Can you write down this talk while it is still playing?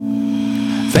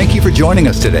Thank you for joining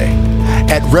us today.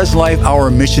 At Res Life,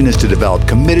 our mission is to develop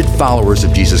committed followers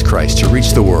of Jesus Christ to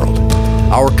reach the world.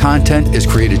 Our content is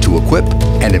created to equip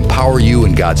and empower you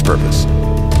in God's purpose.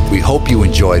 We hope you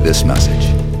enjoy this message.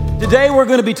 Today we're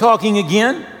going to be talking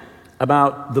again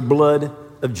about the blood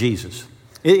of Jesus.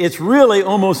 It's really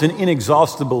almost an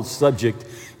inexhaustible subject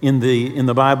in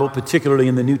the Bible, particularly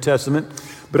in the New Testament.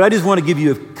 But I just want to give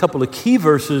you a couple of key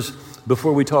verses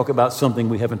before we talk about something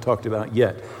we haven't talked about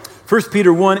yet. 1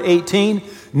 Peter 1:18,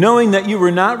 knowing that you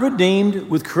were not redeemed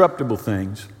with corruptible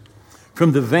things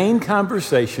from the vain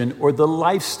conversation or the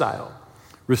lifestyle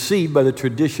received by the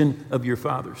tradition of your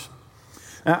fathers.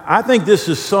 Now, I think this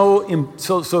is so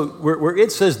where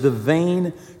it says the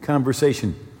vain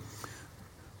conversation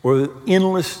or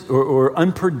endless or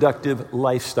unproductive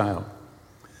lifestyle.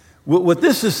 What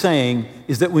this is saying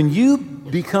is that when you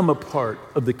become a part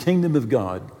of the kingdom of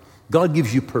God, God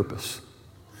gives you purpose.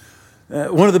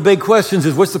 One of the big questions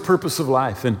is, what's the purpose of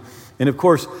life? And of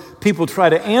course, people try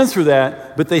to answer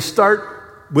that, but they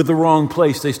start with the wrong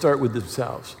place. They start with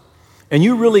themselves. And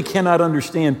you really cannot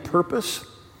understand purpose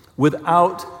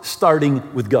without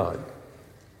starting with God.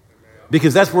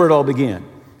 Because that's where it all began.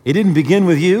 It didn't begin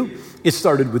with you, it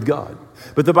started with God.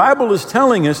 But the Bible is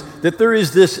telling us that there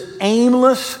is this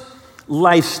aimless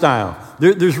lifestyle.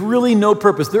 There's really no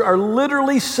purpose. There are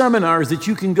literally seminars that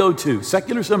you can go to,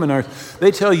 secular seminars.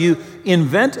 They tell you,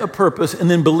 invent a purpose and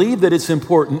then believe that it's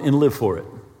important and live for it.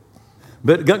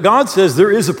 But God says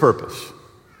there is a purpose.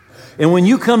 And when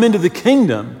you come into the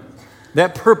kingdom,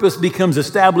 that purpose becomes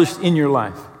established in your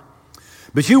life.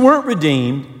 But you weren't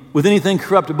redeemed with anything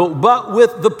corruptible, but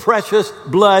with the precious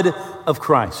blood of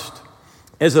Christ,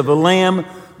 as of a lamb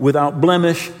without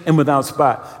blemish and without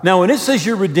spot. Now, when it says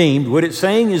you're redeemed, what it's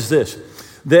saying is this,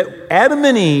 that Adam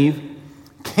and Eve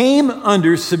came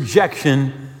under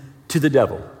subjection to the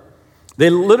devil.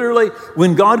 They literally,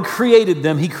 when God created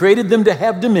them, he created them to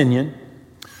have dominion.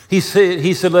 He said,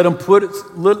 let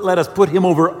us put him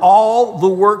over all the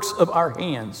works of our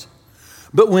hands.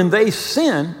 But when they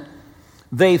sinned,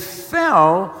 they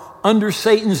fell under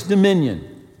Satan's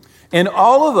dominion. And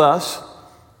all of us,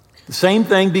 the same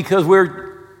thing, because we're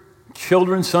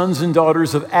children, sons and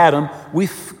daughters of Adam,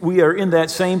 we are in that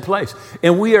same place.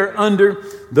 And we are under,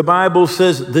 the Bible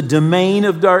says, the domain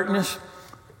of darkness,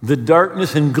 the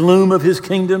darkness and gloom of his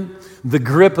kingdom, the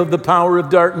grip of the power of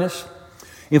darkness.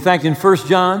 In fact, in 1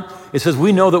 John, it says,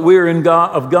 we know that we are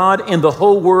of God and the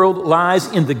whole world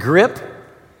lies in the grip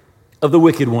of the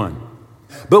wicked one.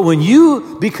 But when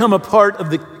you become a part of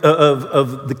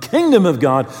the kingdom of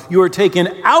God, you are taken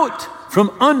out from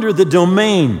under the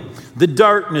domain, the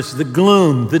darkness, the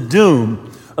gloom, the doom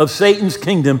of Satan's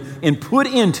kingdom and put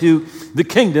into the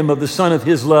kingdom of the Son of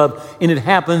his love, and it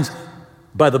happens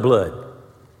by the blood.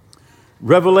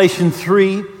 Romans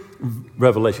 3,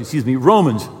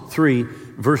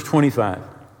 verse 25.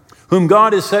 Whom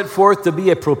God has set forth to be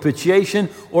a propitiation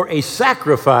or a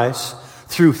sacrifice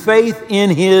through faith in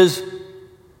his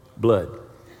blood.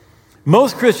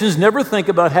 Most Christians never think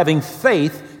about having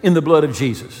faith in the blood of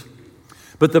Jesus.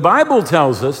 But the Bible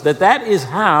tells us that that is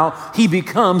how he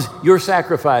becomes your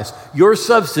sacrifice. Your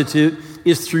substitute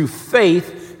is through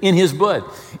faith in his blood.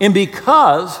 And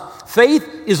because faith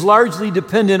is largely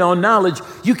dependent on knowledge,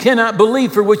 you cannot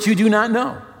believe for what you do not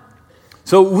know.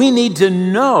 So we need to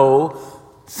know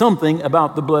something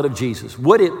about the blood of Jesus,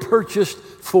 what it purchased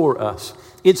for us.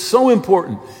 It's so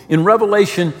important. In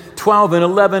Revelation 12 and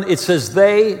 11, it says,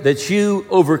 that you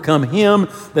overcome him,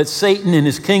 that Satan and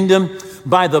his kingdom,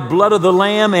 by the blood of the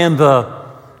Lamb and the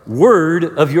word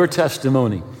of your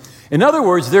testimony. In other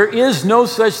words, there is no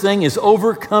such thing as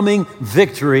overcoming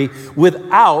victory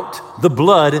without the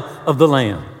blood of the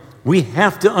Lamb. We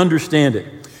have to understand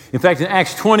it. In fact, in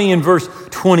Acts 20 and verse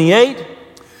 28,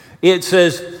 it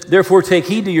says, therefore take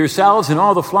heed to yourselves and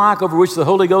all the flock over which the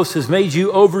Holy Ghost has made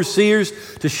you overseers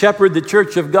to shepherd the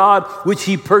church of God, which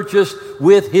he purchased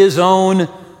with his own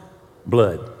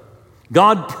blood.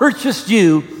 God purchased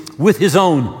you with his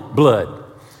own blood.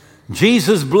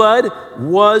 Jesus' blood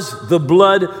was the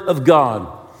blood of God.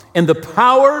 And the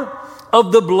power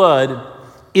of the blood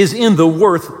is in the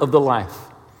worth of the life.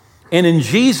 And in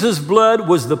Jesus' blood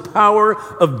was the power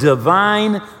of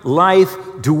divine life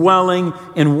dwelling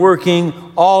and working,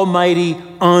 almighty,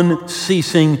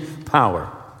 unceasing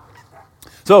power.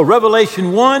 So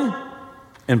Revelation 1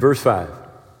 and verse 5.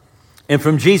 And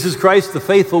from Jesus Christ, the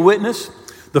faithful witness,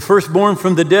 the firstborn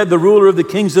from the dead, the ruler of the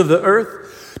kings of the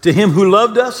earth, to him who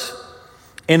loved us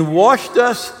and washed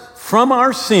us from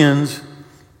our sins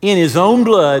in his own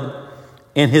blood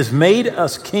and has made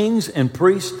us kings and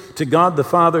priests to God the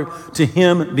Father. To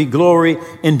him be glory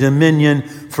and dominion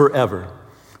forever.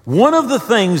 One of the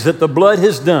things that the blood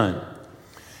has done,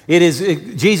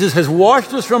 Jesus has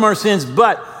washed us from our sins,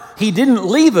 but he didn't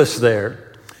leave us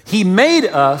there. He made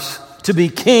us to be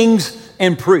kings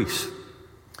and priests.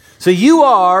 So you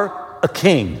are a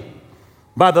king.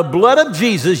 By the blood of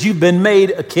Jesus, you've been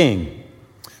made a king.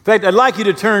 In fact, I'd like you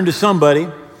to turn to somebody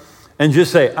and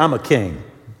just say, I'm a king.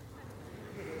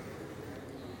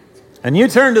 And you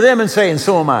turn to them and say, and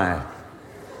so am I.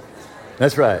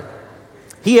 That's right.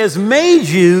 He has made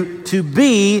you to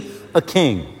be a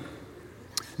king.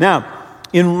 Now,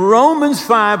 in Romans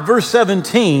 5, verse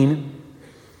 17,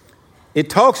 it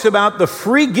talks about the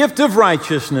free gift of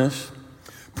righteousness,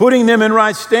 putting them in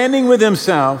right standing with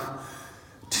himself,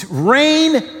 to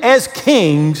reign as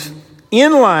kings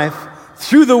in life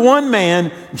through the one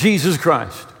man, Jesus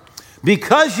Christ.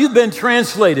 Because you've been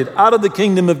translated out of the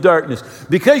kingdom of darkness,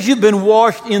 because you've been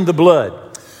washed in the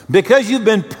blood, because you've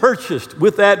been purchased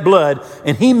with that blood,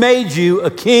 and he made you a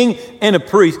king and a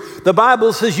priest, the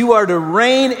Bible says you are to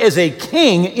reign as a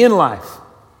king in life.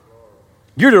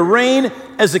 You're to reign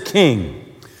as a king.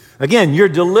 Again, you're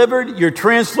delivered, you're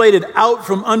translated out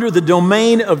from under the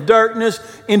domain of darkness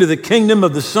into the kingdom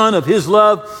of the Son of his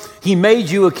love. He made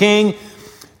you a king.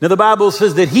 Now, the Bible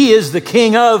says that he is the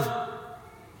King of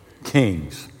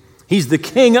kings. He's the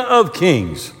King of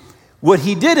kings. What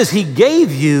he did is he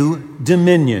gave you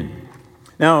dominion.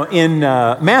 Now, in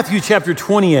Matthew chapter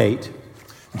 28,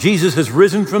 Jesus has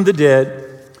risen from the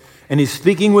dead, and he's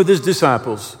speaking with his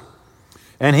disciples.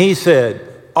 And he said,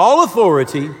 all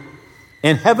authority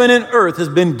in heaven and earth has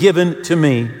been given to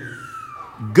me.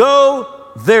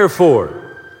 Go,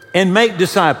 therefore, and make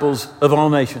disciples of all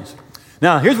nations.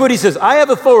 Now, here's what he says. I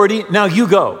have authority, now you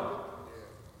go.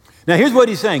 Now, here's what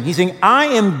he's saying. He's saying, I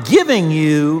am giving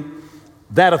you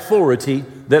that authority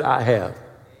that I have.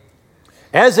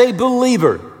 As a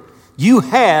believer, you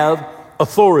have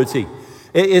authority.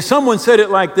 If someone said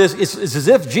it like this, it's as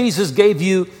if Jesus gave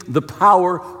you the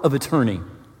power of attorney.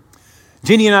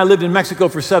 Jeannie and I lived in Mexico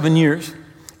for 7 years,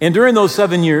 and during those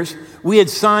 7 years, we had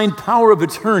signed power of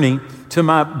attorney to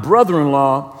my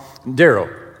brother-in-law,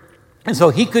 Daryl. And so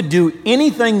he could do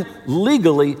anything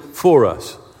legally for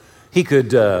us. He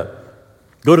could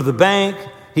go to the bank,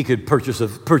 he could purchase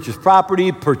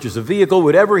property, purchase a vehicle,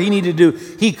 whatever he needed to do,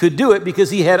 he could do it because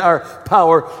he had our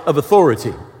power of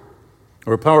authority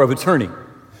or power of attorney.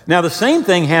 Now, the same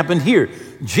thing happened here.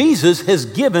 Jesus has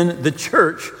given the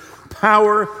church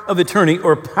power of attorney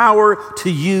or power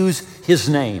to use his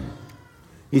name.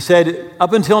 He said,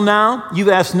 up until now, you've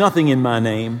asked nothing in my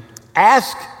name.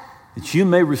 Ask that you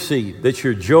may receive, that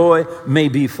your joy may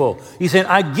be full. He said,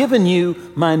 I've given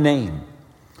you my name.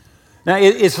 Now,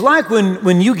 it's like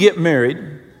when you get married,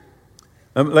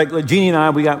 like Jeannie and I,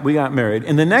 we got married,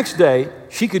 and the next day,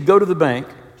 she could go to the bank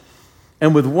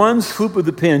and with one swoop of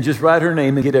the pen, just write her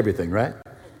name and get everything, right?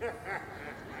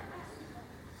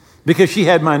 Because she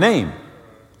had my name.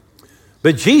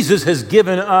 But Jesus has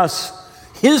given us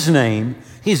his name.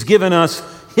 He's given us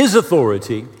his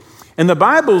authority. And the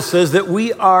Bible says that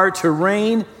we are to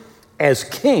reign as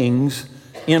kings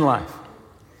in life.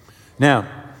 Now,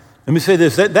 let me say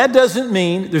this. That doesn't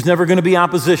mean there's never going to be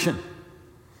opposition.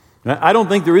 I don't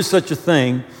think there is such a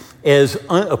thing as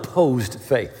unopposed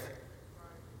faith.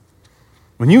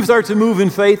 When you start to move in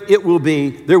faith, there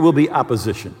will be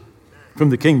opposition from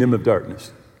the kingdom of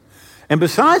darkness. And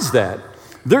besides that,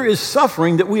 there is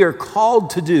suffering that we are called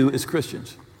to do as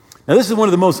Christians. Now, this is one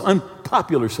of the most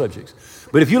unpopular subjects.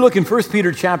 But if you look in 1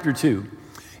 Peter chapter 2,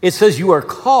 it says you are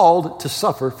called to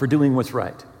suffer for doing what's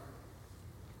right.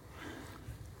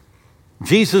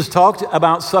 Jesus talked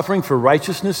about suffering for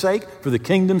righteousness' sake, for the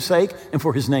kingdom's sake, and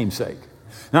for his name's sake.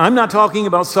 Now, I'm not talking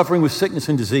about suffering with sickness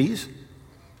and disease,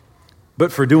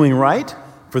 but for doing right,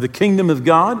 for the kingdom of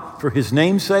God, for his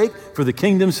name's sake, for the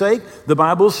kingdom's sake. The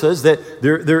Bible says that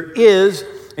there is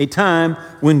a time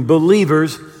when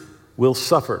believers will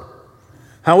suffer.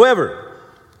 However,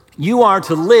 you are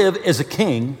to live as a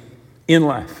king in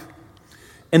life.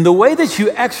 And the way that you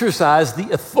exercise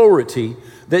the authority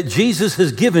that Jesus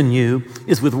has given you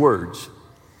is with words.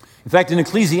 In fact, in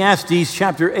Ecclesiastes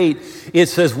chapter 8, it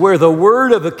says, where the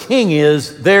word of a king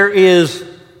is, there is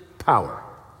power.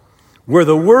 Where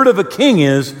the word of a king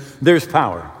is, there's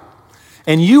power.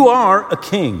 And you are a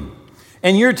king.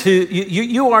 And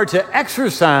you are to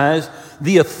exercise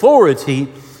the authority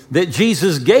that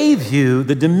Jesus gave you,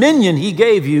 the dominion he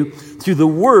gave you through the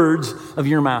words of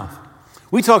your mouth.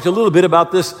 We talked a little bit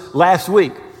about this last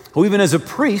week. Well, even as a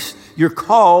priest, you're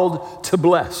called to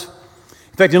bless.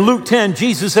 In fact, in Luke 10,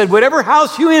 Jesus said, whatever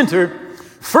house you enter,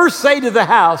 first say to the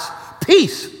house,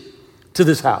 peace to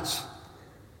this house.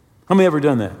 How many ever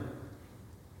done that?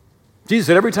 Jesus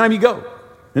said, every time you go,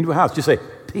 into a house. Just say,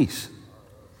 peace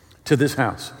to this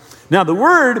house. Now, the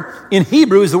word in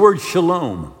Hebrew is the word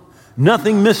shalom.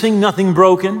 Nothing missing, nothing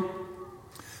broken.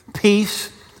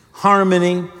 Peace,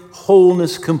 harmony,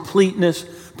 wholeness, completeness,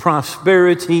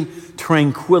 prosperity,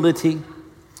 tranquility.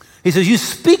 He says, you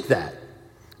speak that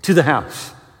to the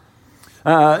house.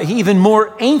 Even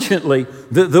more anciently,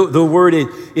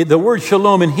 the word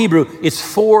shalom in Hebrew, it's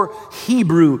 4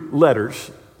 Hebrew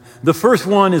letters. The first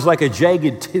one is like a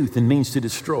jagged tooth and means to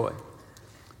destroy.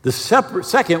 The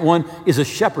second one is a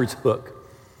shepherd's hook,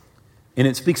 and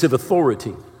it speaks of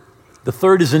authority. The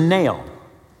third is a nail,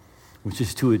 which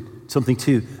is something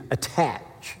to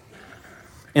attach.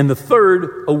 And the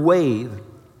third, a wave,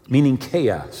 meaning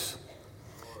chaos.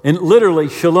 And literally,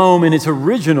 shalom in its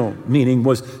original meaning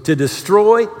was to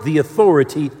destroy the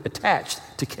authority attached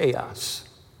to chaos.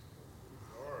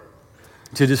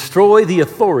 To destroy the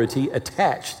authority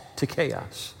attached to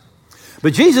chaos.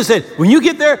 But Jesus said, when you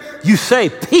get there, you say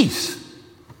peace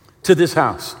to this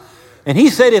house. And he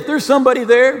said, if there's somebody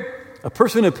there, a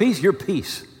person of peace, your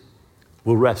peace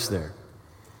will rest there.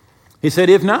 He said,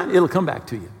 if not, it'll come back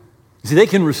to you. See, they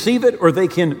can receive it or they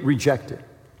can reject it.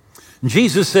 And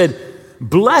Jesus said,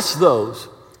 bless those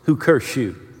who curse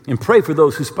you and pray for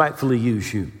those who spitefully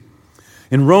use you.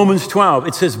 In Romans 12,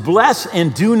 it says, bless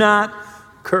and do not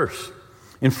curse.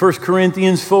 In 1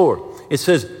 Corinthians 4, it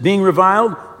says, being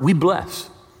reviled, we bless.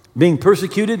 Being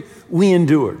persecuted, we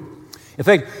endure. In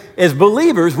fact, as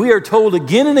believers, we are told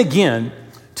again and again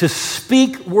to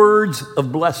speak words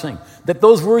of blessing, that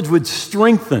those words would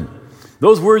strengthen.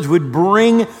 Those words would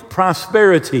bring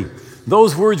prosperity.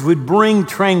 Those words would bring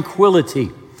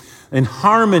tranquility and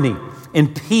harmony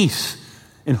and peace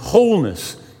and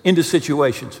wholeness into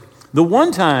situations. The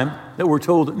one time that we're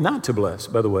told not to bless,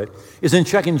 by the way, is in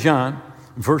 2 John,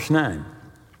 verse 9.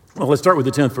 Well, let's start with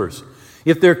the 10th verse.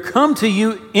 If there come to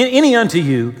you any unto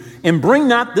you, and bring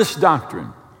not this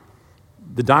doctrine,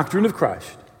 the doctrine of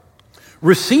Christ,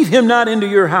 receive him not into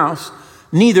your house,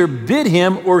 neither bid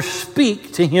him or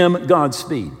speak to him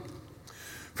Godspeed.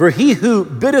 For he who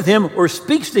biddeth him or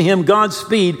speaks to him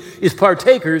Godspeed is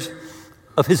partakers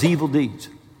of his evil deeds.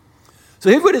 So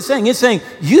here's what it's saying. It's saying,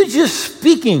 you just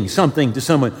speaking something to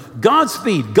someone,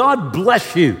 Godspeed, God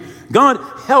bless you, God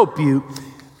help you.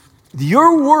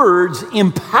 Your words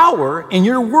empower and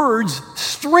your words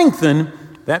strengthen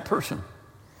that person.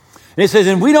 And it says,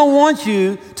 and we don't want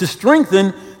you to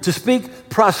strengthen, to speak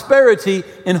prosperity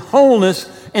and wholeness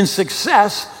and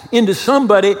success into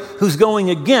somebody who's going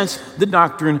against the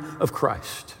doctrine of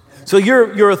Christ. So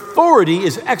your authority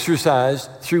is exercised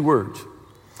through words.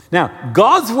 Now,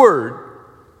 God's word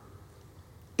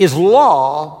is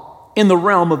law in the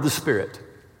realm of the Spirit.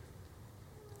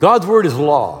 God's word is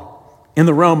law in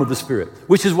the realm of the Spirit,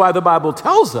 which is why the Bible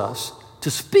tells us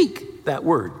to speak that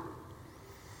word.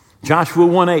 Joshua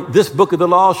 1:8, this book of the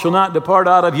law shall not depart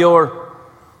out of your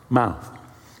mouth.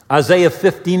 Isaiah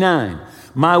 59,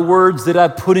 my words that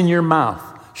I've put in your mouth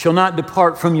shall not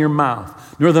depart from your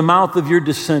mouth, nor the mouth of your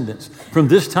descendants, from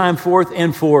this time forth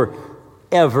and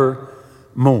forevermore.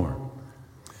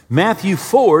 Matthew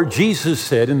 4, Jesus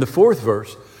said in the 4th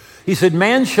verse, he said,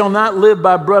 man shall not live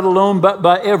by bread alone, but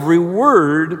by every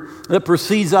word that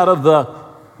proceeds out of the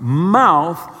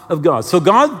mouth of God. So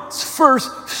God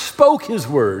first spoke his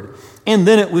word, and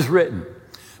then it was written.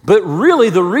 But really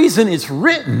the reason it's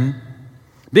written,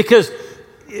 because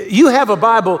you have a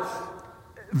Bible,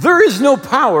 there is no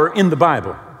power in the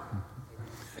Bible,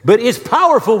 but it's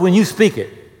powerful when you speak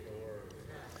it.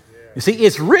 You see,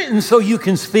 it's written so you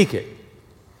can speak it.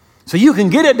 So you can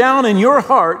get it down in your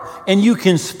heart and you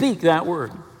can speak that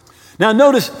word. Now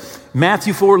notice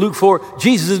Matthew 4, Luke 4,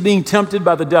 Jesus is being tempted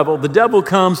by the devil. The devil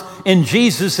comes and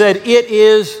Jesus said, it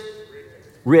is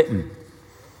written.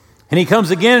 And he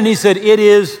comes again and he said, it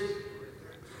is.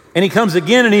 And he comes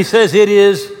again and he says, it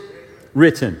is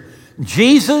written.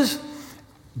 Jesus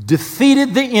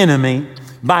defeated the enemy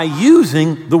by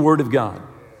using the word of God.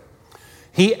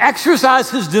 He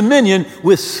exercised his dominion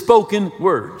with spoken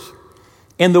words.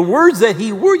 And the words that he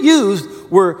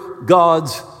used were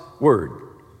God's word.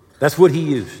 That's what he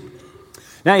used.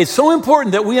 Now, it's so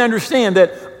important that we understand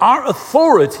that our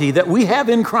authority that we have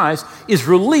in Christ is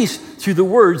released through the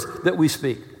words that we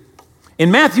speak.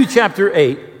 In Matthew chapter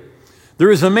 8,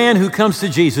 there is a man who comes to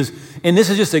Jesus, and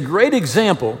this is just a great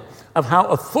example of how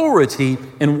authority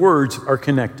and words are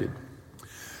connected.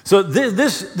 So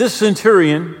this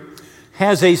centurion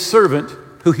has a servant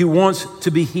who he wants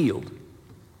to be healed.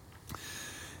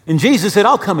 And Jesus said,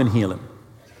 I'll come and heal him.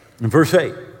 In verse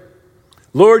 8,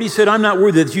 Lord, he said, I'm not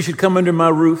worthy that you should come under my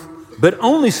roof, but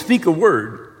only speak a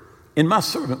word, and my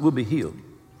servant will be healed.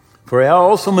 For I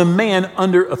also am a man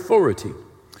under authority,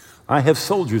 I have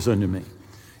soldiers under me.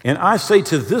 And I say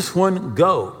to this one,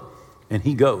 go, and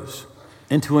he goes.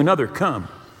 And to another, come,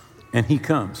 and he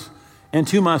comes. And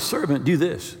to my servant, do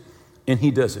this, and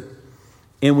he does it.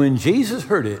 And when Jesus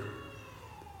heard it,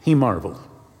 he marveled.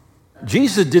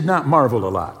 Jesus did not marvel a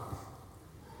lot.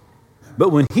 But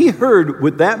when he heard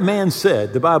what that man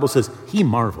said, the Bible says he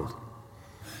marveled.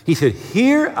 He said,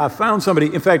 here I found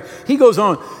somebody. In fact, he goes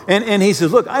on and he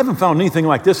says, look, I haven't found anything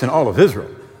like this in all of Israel.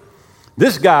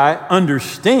 This guy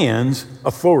understands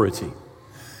authority.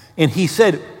 And he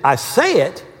said, I say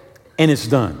it and it's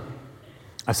done.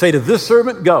 I say to this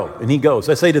servant, go, and he goes.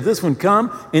 I say to this one,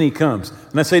 come, and he comes.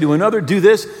 And I say to another, do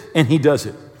this, and he does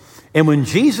it. And when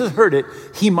Jesus heard it,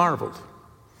 he marveled.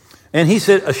 And he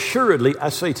said, assuredly, I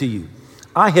say to you,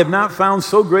 I have not found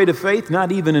so great a faith,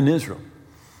 not even in Israel.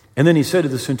 And then he said to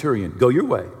the centurion, go your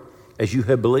way. As you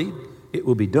have believed, it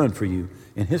will be done for you.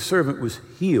 And his servant was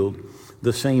healed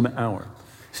the same hour.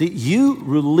 See, you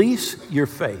release your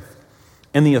faith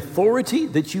and the authority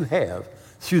that you have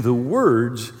through the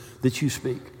words that you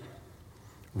speak.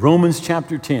 Romans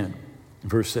chapter 10,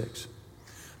 verse 6.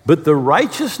 But the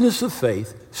righteousness of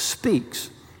faith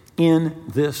speaks in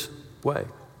this way.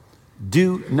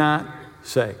 Do not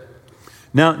say.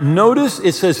 Now, notice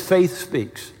it says faith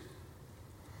speaks,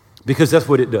 because that's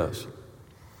what it does.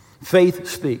 Faith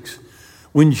speaks.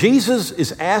 When Jesus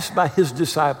is asked by his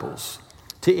disciples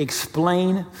to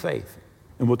explain faith,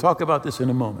 and we'll talk about this in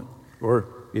a moment, or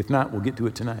if not, we'll get to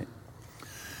it tonight.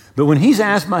 But when he's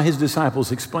asked by his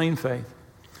disciples, explain faith.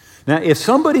 Now, if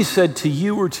somebody said to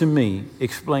you or to me,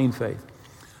 explain faith,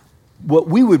 what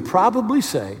we would probably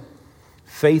say,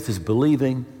 faith is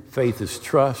believing, faith is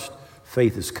trust,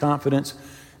 faith is confidence.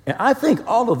 And I think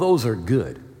all of those are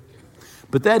good.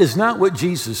 But that is not what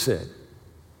Jesus said.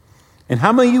 And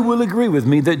how many of you will agree with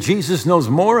me that Jesus knows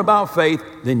more about faith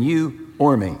than you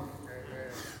or me?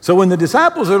 So when the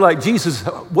disciples are like, Jesus,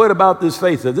 what about this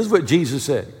faith? This is what Jesus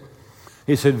said.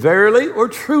 He said, verily or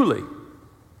truly,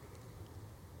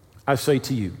 I say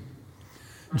to you.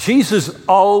 Jesus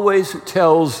always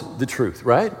tells the truth,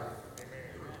 right?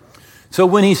 So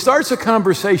when he starts a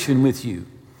conversation with you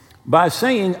by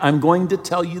saying, I'm going to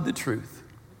tell you the truth,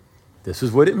 this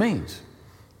is what it means.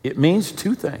 It means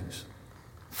two things.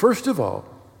 First of all,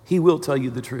 he will tell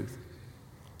you the truth.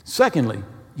 Secondly,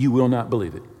 you will not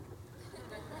believe it.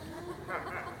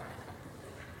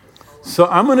 So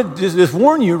I'm going to just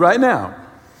warn you right now.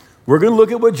 We're going to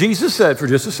look at what Jesus said for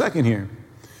just a second here,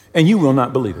 and you will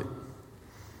not believe it.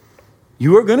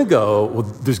 You are going to go, well,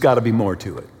 there's got to be more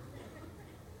to it.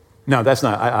 No, that's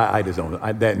not, I just don't,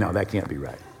 no, that can't be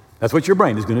right. That's what your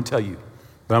brain is going to tell you.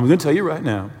 But I'm going to tell you right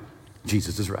now,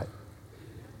 Jesus is right.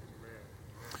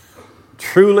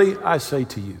 Truly, I say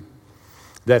to you,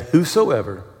 that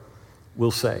whosoever will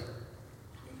say.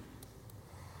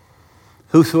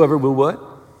 Whosoever will what?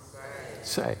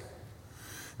 Say.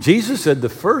 Jesus said the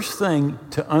first thing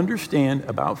to understand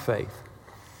about faith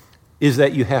is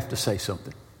that you have to say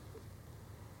something.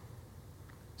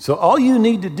 So all you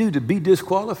need to do to be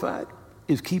disqualified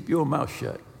is keep your mouth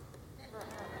shut.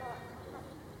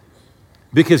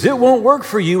 Because it won't work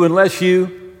for you unless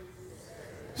you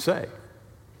say.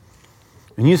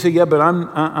 And you say, yeah, but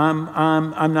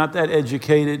I'm not that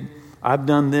educated. I've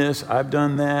done this, I've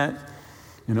done that.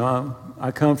 You know,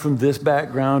 I come from this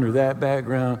background or that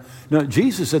background. No,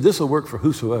 Jesus said this will work for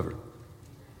whosoever.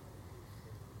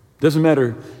 Doesn't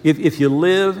matter if you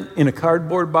live in a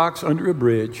cardboard box under a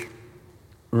bridge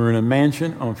or in a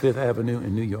mansion on Fifth Avenue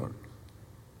in New York.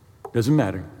 Doesn't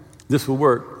matter. This will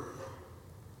work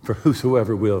for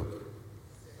whosoever will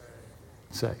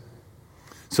say.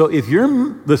 So if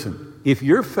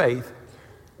your faith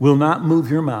will not move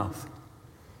your mouth,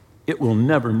 it will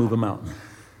never move a mountain.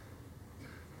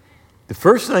 The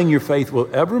first thing your faith will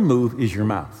ever move is your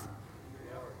mouth.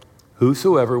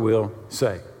 Whosoever will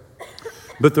say.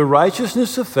 But the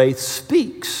righteousness of faith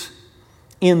speaks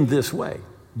in this way.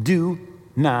 Do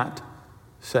not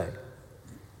say.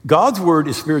 God's word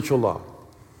is spiritual law.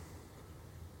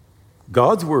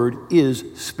 God's word is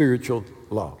spiritual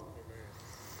law.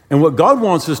 And what God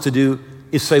wants us to do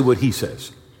is say what he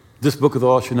says. This book of the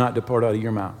law should not depart out of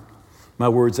your mouth. My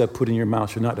words I put in your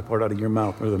mouth should not depart out of your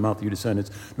mouth, nor the mouth of your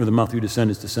descendants, nor the mouth of your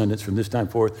descendants from this time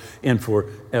forth and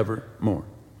forevermore.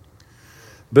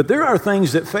 But there are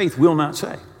things that faith will not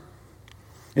say.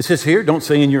 It says here, don't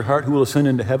say in your heart who will ascend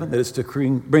into heaven, that is to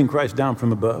bring Christ down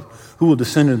from above, who will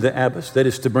descend into the abyss, that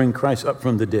is to bring Christ up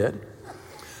from the dead.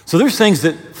 So there's things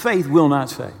that faith will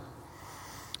not say.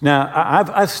 Now,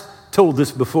 I've told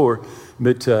this before,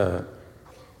 but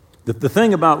the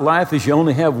thing about life is you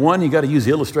only have one, you got to use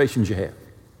the illustrations you have.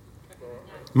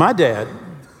 My dad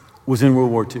was in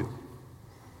World War II.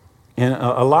 And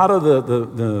a lot of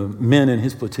the men in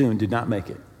his platoon did not make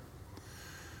it.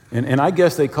 And I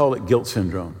guess they call it guilt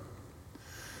syndrome.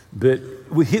 But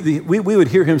we would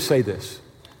hear him say this.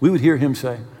 We would hear him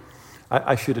say,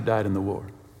 I should have died in the war.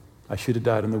 I should have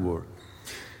died in the war,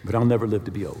 but I'll never live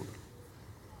to be old.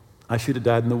 I should have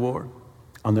died in the war.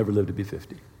 I'll never live to be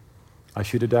 50. I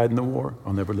should have died in the war.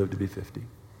 I'll never live to be 50.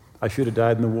 I should have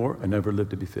died in the war. I never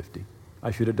lived to be 50. I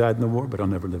should have died in the war, but I'll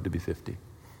never live to be 50.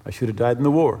 I should have died in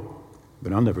the war,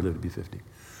 but I'll never live to be 50.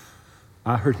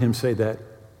 I heard him say that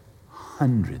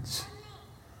hundreds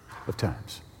of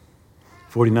times.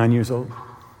 49 years old,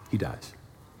 he dies.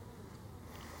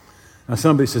 Now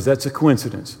somebody says that's a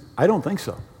coincidence. I don't think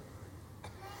so.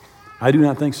 I do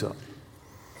not think so.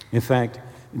 In fact,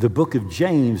 the book of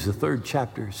James, the 3rd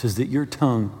chapter, says that your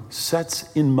tongue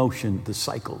sets in motion the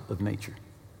cycle of nature.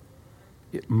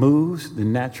 It moves the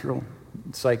natural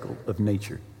cycle of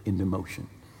nature into motion,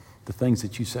 the things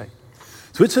that you say.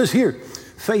 So it says here,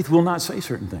 faith will not say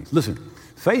certain things. Listen,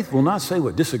 faith will not say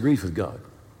what disagrees with God.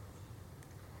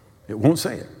 It won't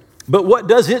say it. But what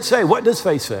does it say? What does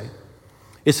faith say?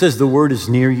 It says the word is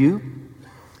near you.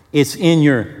 It's in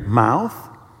your mouth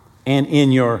and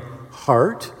in your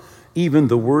heart, even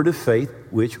the word of faith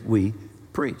which we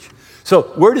preach. So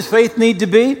where does faith need to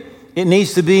be? It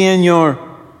needs to be in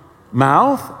your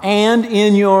mouth and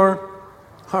in your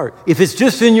heart. If it's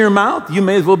just in your mouth, you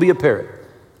may as well be a parrot.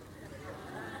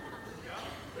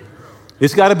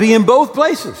 It's got to be in both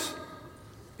places.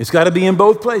 It's got to be in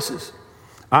both places.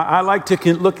 I like to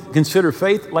consider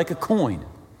faith like a coin.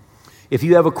 If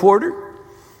you have a quarter,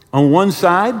 on one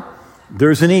side,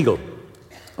 there's an eagle.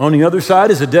 On the other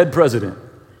side is a dead president.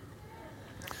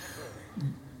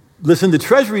 Listen, the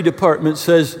Treasury Department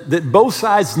says that both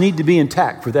sides need to be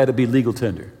intact for that to be legal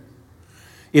tender.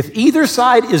 If either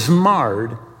side is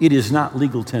marred, it is not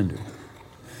legal tender.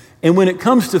 And when it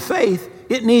comes to faith,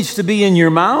 it needs to be in your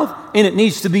mouth and it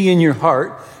needs to be in your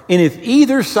heart. And if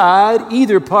either side,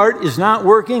 either part is not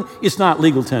working, it's not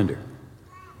legal tender.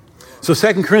 So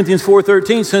 2 Corinthians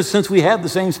 4:13 says, since we have the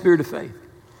same spirit of faith,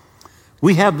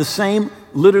 we have the same,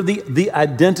 literally the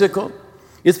identical.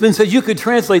 It's been said, you could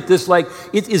translate this like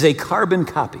it is a carbon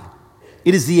copy.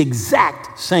 It is the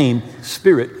exact same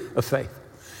spirit of faith.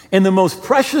 And the most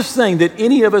precious thing that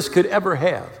any of us could ever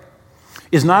have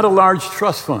is not a large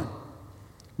trust fund,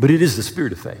 but it is the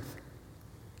spirit of faith.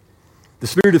 The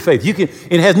spirit of faith.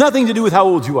 It has nothing to do with how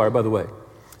old you are, by the way.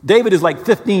 David is like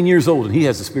 15 years old and he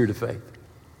has the spirit of faith.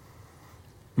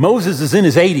 Moses is in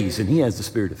his 80s and he has the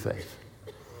spirit of faith.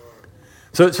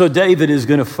 So David is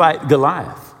going to fight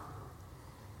Goliath.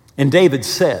 And David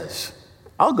says,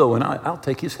 I'll go and I'll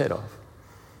take his head off.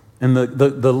 And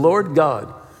the Lord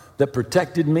God that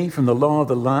protected me from the paw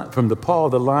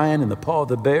of the lion and the paw of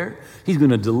the bear, he's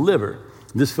going to deliver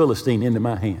this Philistine into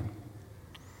my hand.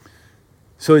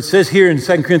 So it says here in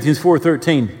 2 Corinthians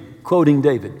 4:13, quoting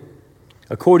David,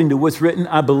 according to what's written,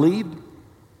 I believed,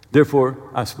 therefore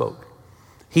I spoke.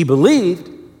 He believed,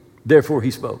 therefore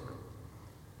he spoke.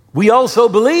 We also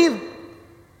believe,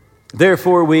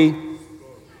 therefore we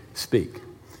speak.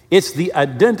 It's the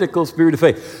identical spirit of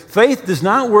faith. Faith does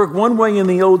not work one way in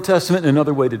the Old Testament and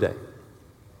another way today.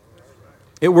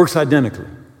 It works identically.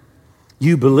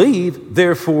 You believe,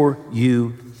 therefore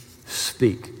you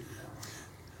speak.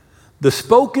 The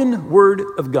spoken word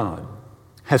of God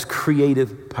has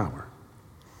creative power.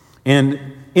 And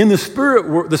in the spirit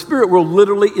world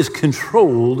literally is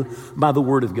controlled by the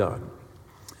word of God.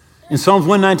 In Psalms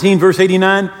 119, verse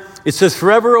 89, it says,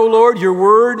 forever, O Lord, your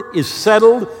word is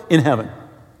settled in heaven.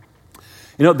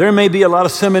 You know, there may be a lot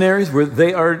of seminaries where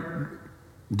they are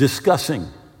discussing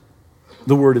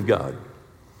the word of God.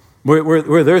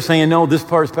 Where they're saying, no, this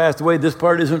part's passed away, this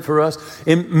part isn't for us.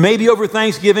 And maybe over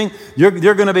Thanksgiving, you're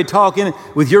going to be talking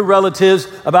with your relatives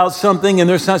about something,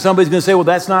 and somebody's going to say, well,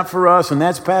 that's not for us, and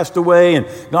that's passed away, and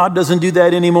God doesn't do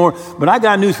that anymore. But I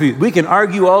got news for you. We can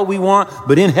argue all we want,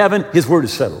 but in heaven, his word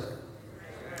is settled.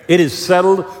 It is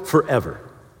settled forever.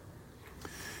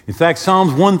 In fact,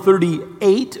 Psalms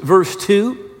 138, verse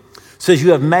 2, says,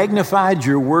 you have magnified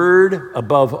your word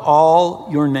above all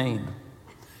your name.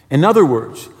 In other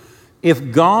words,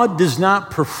 if God does not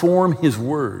perform his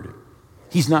word,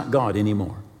 he's not God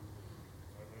anymore.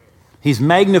 He's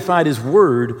magnified his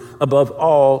word above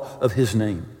all of his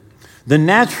name. The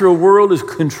natural world is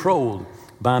controlled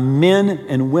by men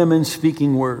and women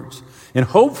speaking words. And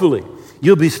hopefully,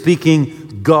 you'll be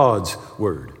speaking God's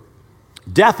word.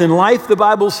 Death and life, the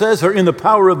Bible says, are in the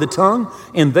power of the tongue,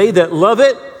 and they that love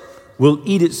it will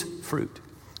eat its fruit.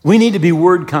 We need to be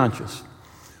word conscious.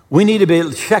 We need to be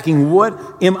checking, what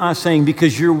am I saying?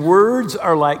 Because your words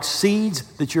are like seeds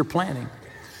that you're planting.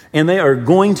 and they are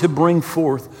going to bring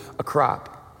forth a crop.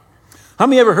 How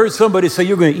many ever heard somebody say,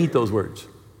 you're going to eat those words?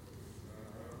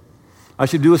 I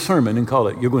should do a sermon and call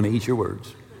it, you're going to eat your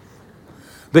words.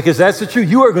 Because that's the truth.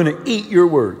 You are going to eat your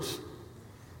words.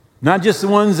 Not just the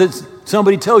ones that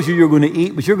somebody tells you you're going to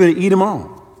eat, but you're going to eat them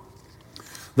all.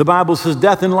 The Bible says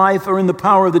death and life are in the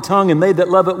power of the tongue, and they that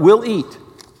love it will eat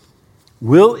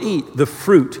the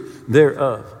fruit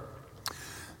thereof.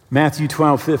 Matthew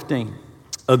 12:15.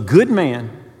 A good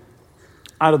man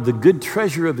out of the good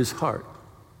treasure of his heart,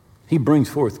 he brings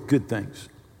forth good things.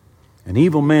 An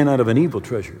evil man out of an evil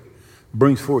treasure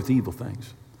brings forth evil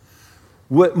things.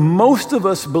 What most of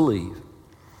us believe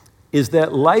is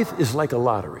that life is like a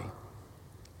lottery.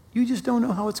 You just don't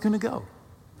know how it's going to go.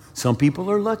 Some people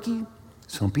are lucky,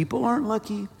 some people aren't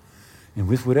lucky. And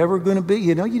with whatever going to be,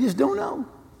 you just don't know.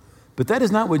 But that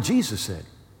is not what Jesus said.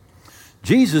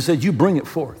 Jesus said, you bring it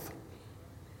forth.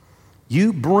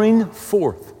 You bring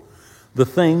forth the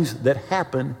things that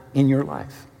happen in your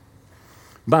life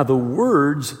by the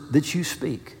words that you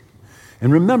speak.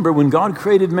 And remember, when God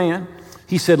created man,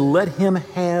 he said, let him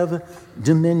have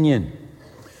dominion.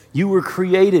 You were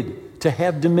created to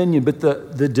have dominion, but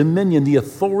the dominion, the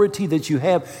authority that you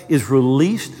have is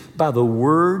released by the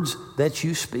words that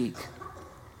you speak.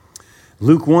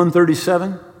 Luke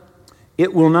 1:37,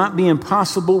 it will not be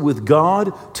impossible with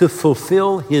God to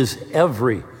fulfill his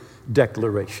every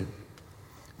declaration.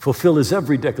 Fulfill his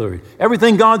every declaration.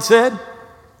 Everything God said,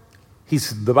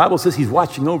 the Bible says he's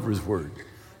watching over his word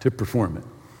to perform it.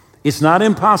 It's not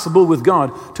impossible with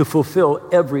God to fulfill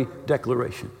every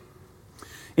declaration.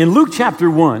 In Luke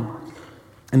chapter 1,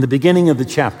 in the beginning of the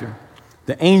chapter,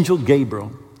 the angel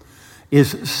Gabriel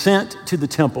is sent to the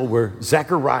temple where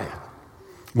Zechariah,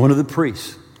 one of the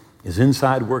priests, is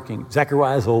inside working.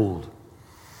 Zechariah is old,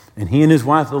 and he and his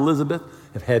wife Elizabeth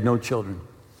have had no children.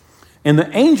 And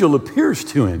the angel appears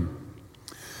to him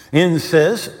and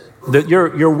says that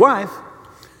your wife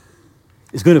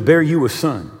is going to bear you a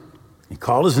son. He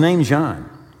called his name John,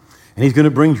 and he's going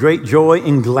to bring great joy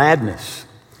and gladness.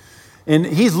 And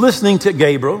he's listening to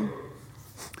Gabriel,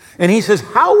 and he says,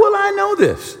 how will I know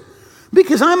this?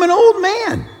 Because I'm an old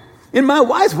man, and my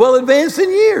wife's well advanced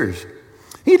in years.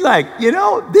 He's like,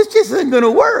 this just isn't going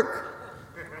to work.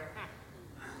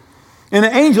 And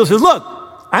the angel says, look,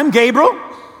 I'm Gabriel.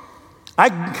 I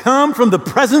come from the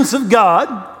presence of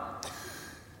God.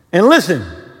 And listen,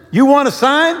 you want a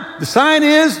sign? The sign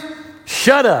is,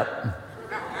 shut up.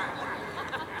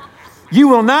 You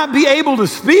will not be able to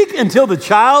speak until the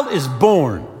child is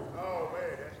born.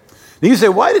 And you say,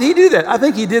 why did he do that? I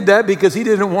think he did that because he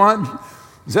didn't want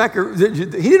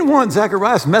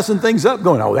Zacharias messing things up,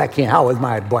 going, how is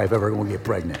my wife ever going to get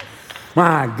pregnant?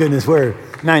 My goodness, we're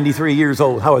 93 years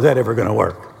old. How is that ever going to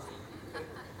work?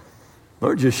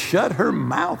 Lord, just shut her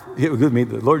mouth.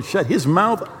 The Lord shut his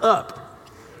mouth up.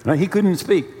 Right? He couldn't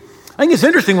speak. I think it's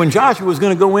interesting when Joshua was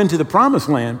going to go into the promised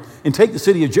land and take the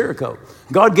city of Jericho,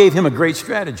 God gave him a great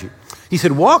strategy. He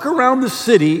said, walk around the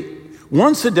city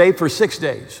once a day for 6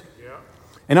 days. Yeah.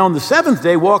 And on the seventh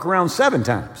day, walk around 7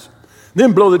 times.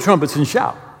 Then blow the trumpets and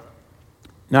shout.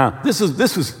 Now, this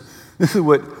is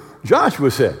what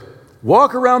Joshua said.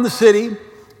 Walk around the city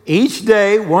each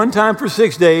day, 1 time for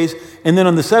 6 days, and then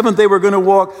on the 7th day, we're going to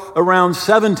walk around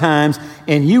 7 times,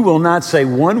 and you will not say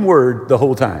one word the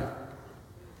whole time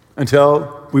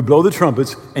until we blow the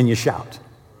trumpets and you shout.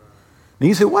 And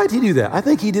you say, why did he do that? I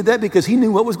think he did that because he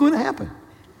knew what was going to happen.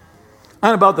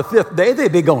 On about the 5th day,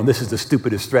 they'd be going, this is the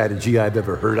stupidest strategy I've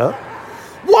ever heard of.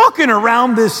 Walking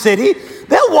around this city,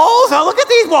 the walls, look at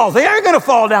these walls. They aren't going to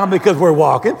fall down because we're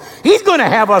walking. He's going to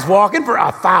have us walking for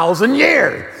 1,000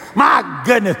 years. My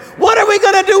goodness, what are we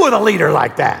going to do with a leader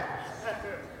like that?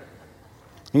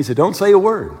 He said, don't say a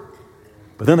word.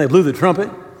 But then they blew the trumpet,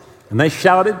 and they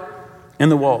shouted,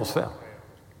 and the walls fell.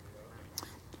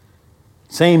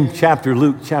 Same chapter,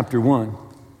 Luke chapter 1.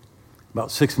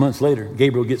 About 6 months later,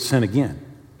 Gabriel gets sent again.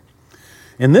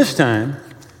 And this time,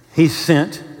 he's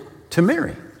sent to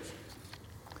Mary,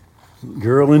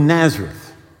 girl in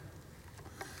Nazareth.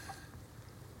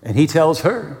 And he tells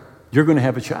her, you're going to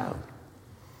have a child.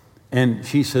 And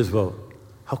she says, well,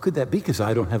 how could that be? Because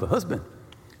I don't have a husband.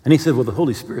 And he said, well, the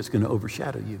Holy Spirit's going to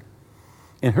overshadow you.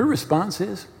 And her response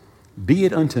is, be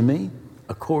it unto me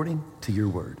according to your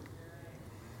word.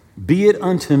 Be it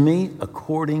unto me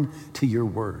according to your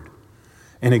word.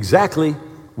 And exactly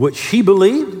what she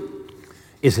believed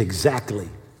is exactly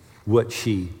what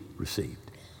she received.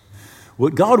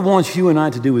 What God wants you and I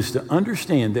to do is to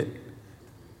understand that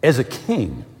as a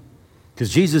king, because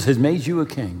Jesus has made you a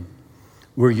king,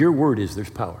 where your word is, there's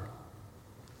power.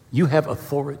 You have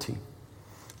authority.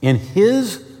 And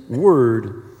his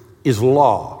word is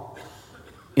law.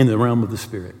 in the realm of the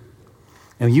Spirit.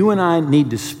 And you and I need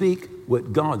to speak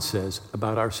what God says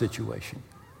about our situation.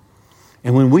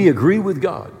 And when we agree with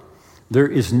God, there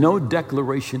is no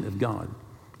declaration of God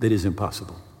that is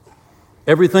impossible.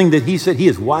 Everything that he said, he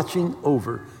is watching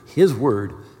over his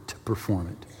word to perform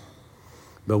it.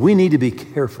 But we need to be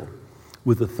careful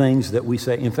with the things that we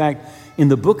say. In fact, in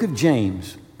the book of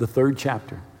James, the 3rd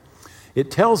chapter, it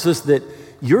tells us that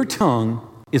your tongue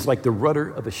is like the rudder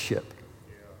of a ship.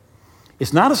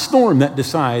 It's not a storm that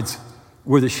decides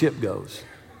where the ship goes,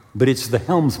 but it's the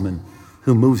helmsman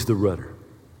who moves the rudder.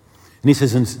 And he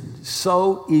says, and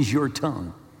so is your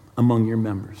tongue among your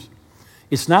members.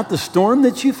 It's not the storm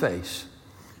that you face,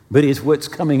 but it's what's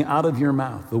coming out of your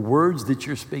mouth, the words that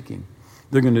you're speaking.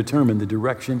 They're going to determine the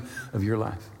direction of your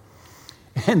life.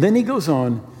 And then he goes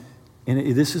on,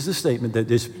 and this is the statement that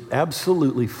just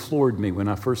absolutely floored me when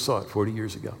I first saw it 40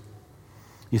 years ago.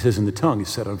 He says, and the tongue is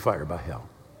set on fire by hell.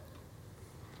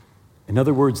 In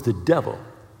other words, the devil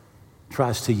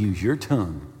tries to use your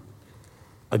tongue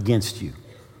against you.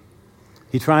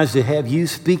 He tries to have you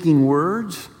speaking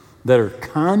words that are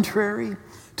contrary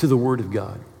to the Word of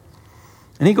God.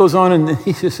 And he goes on and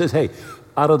he just says, hey,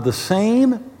 out of the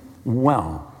same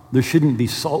well, there shouldn't be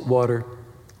salt water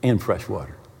and fresh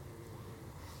water.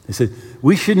 He said,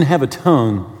 we shouldn't have a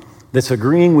tongue that's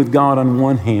agreeing with God on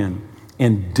one hand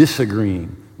and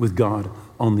disagreeing with God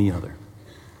on the other.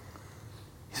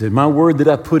 He said, my word that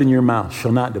I put in your mouth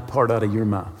shall not depart out of your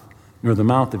mouth, nor the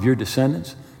mouth of your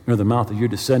descendants, nor the mouth of your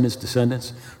descendants'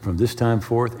 descendants, from this time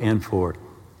forth and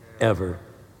forevermore.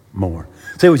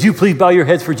 Say, would you please bow your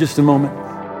heads for just a moment?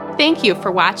 Thank you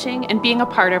for watching and being a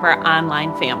part of our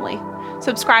online family.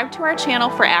 Subscribe to our channel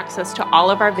for access to all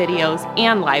of our videos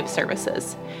and live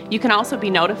services. You can also be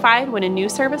notified when a new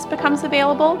service becomes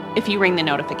available if you ring the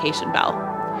notification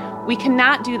bell. We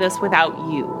cannot do this without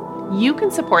you. You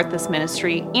can support this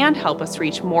ministry and help us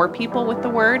reach more people with the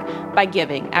word by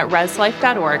giving at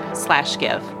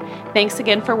reslife.org/give. Thanks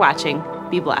again for watching.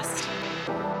 Be blessed.